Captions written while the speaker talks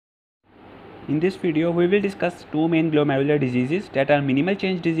In this video, we will discuss two main glomerular diseases that are minimal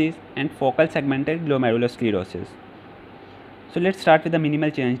change disease and focal segmental glomerulosclerosis. So let's start with the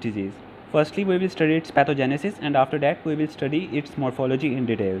minimal change disease. Firstly, we will study its pathogenesis, and after that we will study its morphology in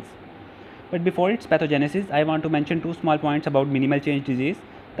details. But before its pathogenesis, I want to mention two small points about minimal change disease.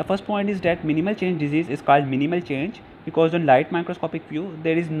 The first point is that minimal change disease is called minimal change because on light microscopic view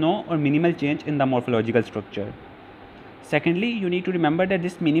there is no or minimal change in the morphological structure. Secondly, you need to remember that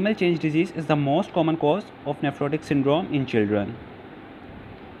this minimal change disease is the most common cause of nephrotic syndrome in children.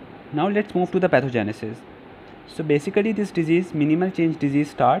 Now let's move to the pathogenesis. So basically this disease, minimal change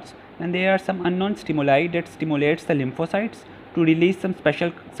disease, starts when there are some unknown stimuli that stimulates the lymphocytes to release some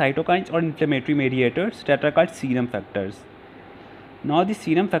special cytokines or inflammatory mediators that are called serum factors. Now these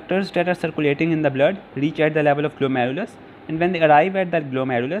serum factors that are circulating in the blood reach at the level of glomerulus, and when they arrive at the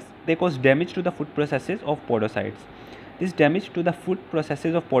glomerulus, they cause damage to the food processes of podocytes. This damage to the food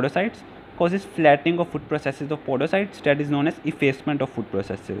processes of podocytes causes flattening of food processes of podocytes, that is known as effacement of food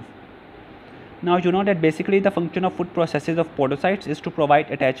processes. Now you know that basically the function of food processes of podocytes is to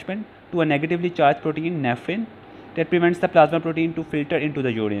provide attachment to a negatively charged protein nephrin that prevents the plasma protein to filter into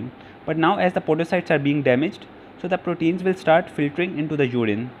the urine. But now as the podocytes are being damaged, so the proteins will start filtering into the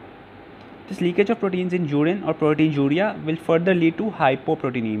urine. This leakage of proteins in urine or proteinuria will further lead to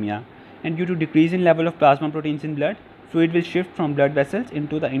hypoproteinemia, and due to decrease in level of plasma proteins in blood, fluid will shift from blood vessels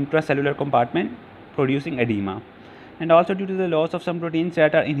into the intracellular compartment, producing edema. And also due to the loss of some proteins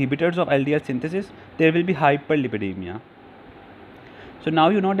that are inhibitors of LDL synthesis, there will be hyperlipidemia. So now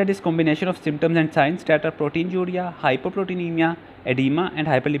you know that this combination of symptoms and signs that are proteinuria, hypoproteinemia, edema and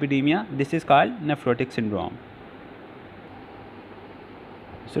hyperlipidemia, this is called nephrotic syndrome.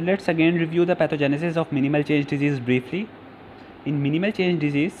 So let's again review the pathogenesis of minimal change disease briefly. In minimal change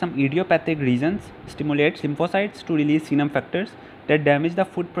disease, some idiopathic reasons stimulate lymphocytes to release serum factors that damage the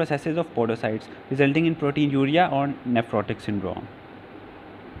food processes of podocytes, resulting in proteinuria or nephrotic syndrome.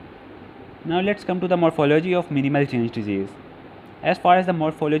 Now let's come to the morphology of minimal change disease. As far as the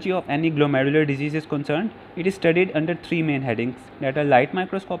morphology of any glomerular disease is concerned, it is studied under three main headings, that are light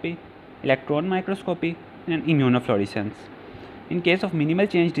microscopy, electron microscopy and immunofluorescence. In case of minimal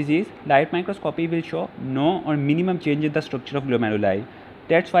change disease, light microscopy will show no or minimum change in the structure of glomeruli.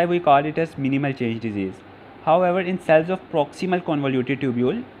 That's why we call it as minimal change disease. However, in cells of proximal convoluted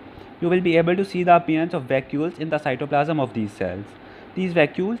tubule, you will be able to see the appearance of vacuoles in the cytoplasm of these cells. These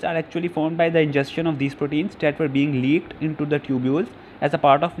vacuoles are actually formed by the ingestion of these proteins that were being leaked into the tubules as a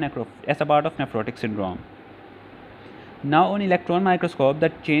part of nephrotic syndrome. Now on electron microscope,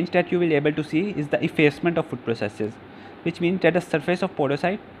 the change that you will be able to see is the effacement of food processes, which means that the surface of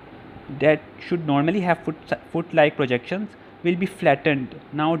podocyte that should normally have foot-like projections will be flattened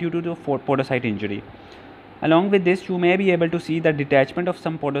now due to the podocyte injury. Along with this, you may be able to see the detachment of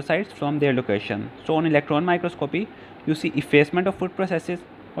some podocytes from their location. So on electron microscopy, you see effacement of food processes,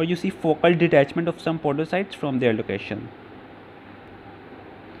 or you see focal detachment of some podocytes from their location.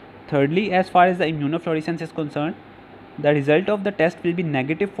 Thirdly, as far as the immunofluorescence is concerned, the result of the test will be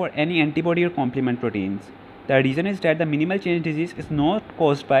negative for any antibody or complement proteins. The reason is that the minimal change disease is not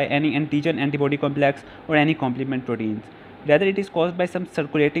caused by any antigen antibody complex or any complement proteins. Rather, it is caused by some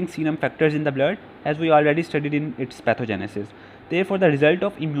circulating serum factors in the blood, as we already studied in its pathogenesis. Therefore, the result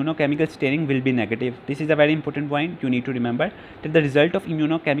of immunochemical staining will be negative. This is a very important point. You need to remember that the result of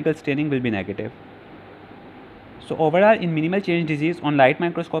immunochemical staining will be negative. So overall, in minimal change disease, on light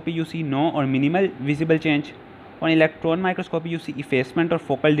microscopy you see no or minimal visible change. On electron microscopy you see effacement or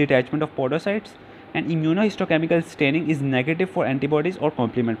focal detachment of podocytes, and immunohistochemical staining is negative for antibodies or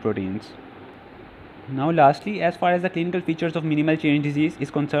complement proteins. Now lastly, as far as the clinical features of minimal change disease is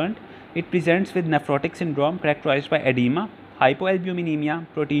concerned, it presents with nephrotic syndrome characterized by edema, hypoalbuminemia,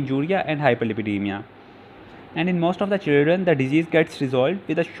 proteinuria and hyperlipidemia. And in most of the children, the disease gets resolved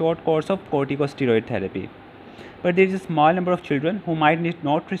with a short course of corticosteroid therapy. But there is a small number of children who might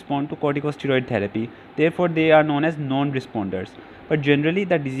not respond to corticosteroid therapy, therefore they are known as non-responders. But generally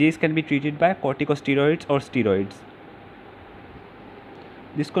the disease can be treated by corticosteroids or steroids.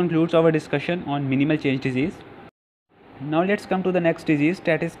 This concludes our discussion on minimal change disease. Now let's come to the next disease,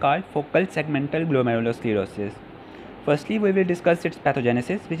 that is called focal segmental glomerulosclerosis. Firstly, we will discuss its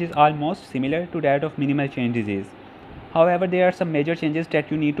pathogenesis, which is almost similar to that of minimal change disease. However, there are some major changes that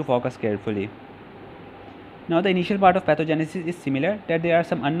you need to focus carefully. Now the initial part of pathogenesis is similar, that there are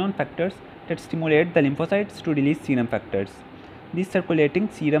some unknown factors that stimulate the lymphocytes to release serum factors. These circulating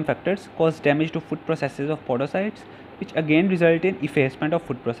serum factors cause damage to food processes of podocytes, which again result in effacement of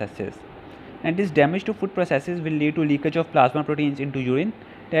food processes. And this damage to food processes will lead to leakage of plasma proteins into urine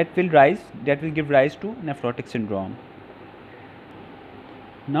that will give rise to nephrotic syndrome.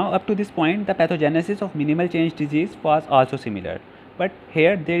 Now up to this point, the pathogenesis of minimal change disease was also similar, but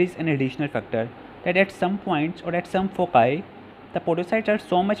here there is an additional factor that at some points or at some foci, the podocytes are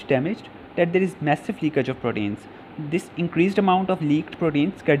so much damaged that there is massive leakage of proteins. This increased amount of leaked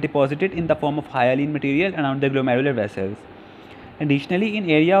proteins get deposited in the form of hyaline material around the glomerular vessels. Additionally, in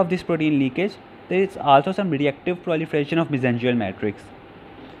area of this protein leakage, there is also some reactive proliferation of mesangial matrix.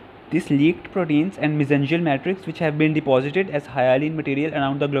 These leaked proteins and mesangial matrix, which have been deposited as hyaline material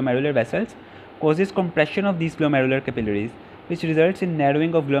around the glomerular vessels, causes compression of these glomerular capillaries, which results in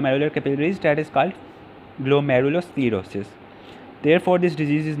narrowing of glomerular capillaries that is called glomerulosclerosis. Therefore, this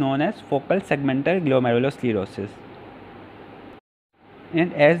disease is known as focal segmental glomerulosclerosis.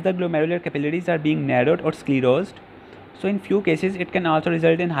 And as the glomerular capillaries are being narrowed or sclerosed, so in few cases it can also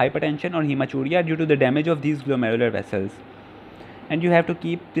result in hypertension or hematuria due to the damage of these glomerular vessels. And you have to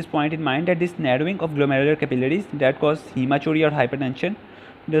keep this point in mind that this narrowing of glomerular capillaries that cause hematuria or hypertension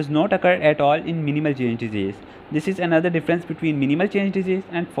does not occur at all in minimal change disease. This is another difference between minimal change disease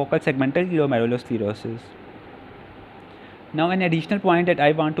and focal segmental glomerulosclerosis. Now an additional point that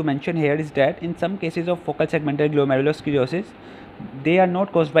I want to mention here is that in some cases of focal segmental glomerulosclerosis, they are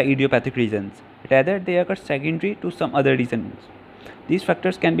not caused by idiopathic reasons. Rather, they occur secondary to some other reasons. These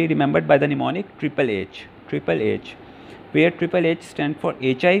factors can be remembered by the mnemonic H, where H stands for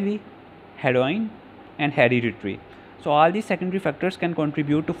HIV, heroin, and hereditary. So all these secondary factors can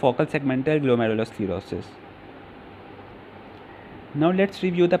contribute to focal segmental glomerulosclerosis. Now let's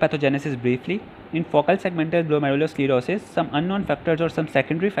review the pathogenesis briefly. In focal segmental glomerulosclerosis, some unknown factors or some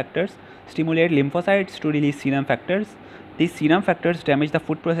secondary factors stimulate lymphocytes to release serum factors. These serum factors damage the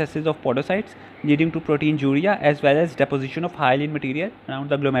food processes of podocytes, leading to proteinuria as well as deposition of hyaline material around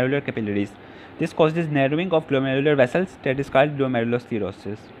the glomerular capillaries. This causes narrowing of glomerular vessels that is called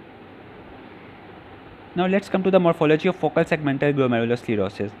glomerulosclerosis. Now let's come to the morphology of focal segmental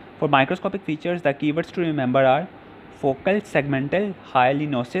glomerulosclerosis. For microscopic features, the keywords to remember are focal segmental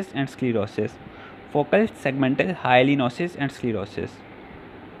hyalinosis and sclerosis. Focal segmental hyalinosis and sclerosis.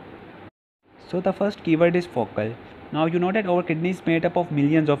 So the first keyword is focal. Now you know that our kidney is made up of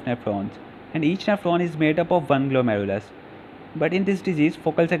millions of nephrons, and each nephron is made up of one glomerulus. But in this disease,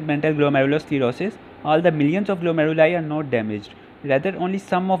 focal segmental glomerulosclerosis, all the millions of glomeruli are not damaged. Rather, only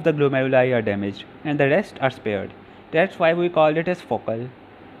some of the glomeruli are damaged, and the rest are spared. That's why we call it as focal.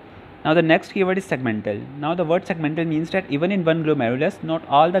 Now the next keyword is segmental. Now the word segmental means that even in one glomerulus, not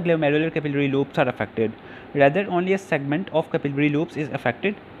all the glomerular capillary loops are affected. Rather, only a segment of capillary loops is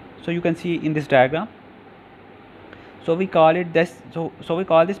affected. So you can see in this diagram. So we call it this. So we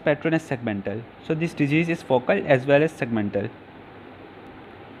call this pattern as segmental. So this disease is focal as well as segmental.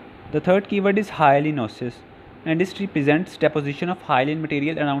 The third keyword is hyalinosis, and this represents deposition of hyaline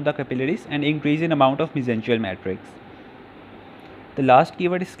material around the capillaries and increase in amount of mesangial matrix. The last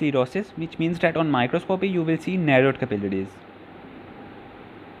keyword is sclerosis, which means that on microscopy you will see narrowed capillaries.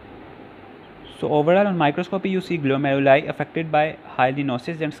 So overall on microscopy you see glomeruli affected by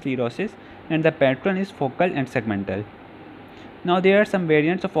hyalinosis and sclerosis, and the pattern is focal and segmental. Now there are some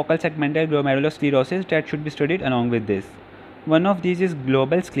variants of focal segmental glomerulosclerosis that should be studied along with this. One of these is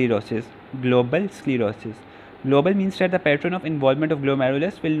global sclerosis. Global means that the pattern of involvement of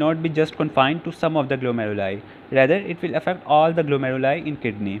glomerulus will not be just confined to some of the glomeruli. Rather, it will affect all the glomeruli in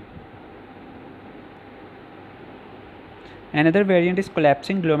kidney. Another variant is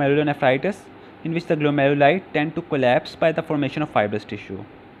collapsing glomerulonephritis, in which the glomeruli tend to collapse by the formation of fibrous tissue.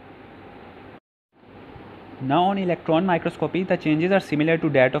 Now on electron microscopy, the changes are similar to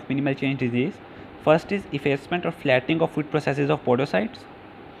that of minimal change disease. First is effacement or flattening of food processes of podocytes,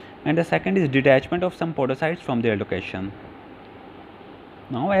 and the second is detachment of some podocytes from their location.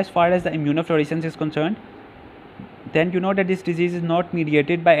 Now as far as the immunofluorescence is concerned, then you know that this disease is not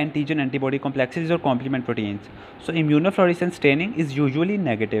mediated by antigen antibody complexes or complement proteins. So immunofluorescence staining is usually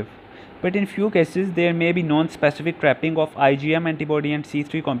negative. But in few cases there may be non-specific trapping of IgM antibody and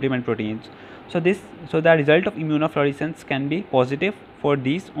C3 complement proteins. So the result of immunofluorescence can be positive for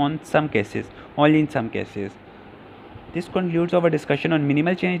these on some cases, only in some cases. This concludes our discussion on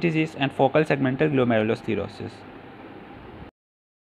minimal change disease and focal segmental glomerulosclerosis.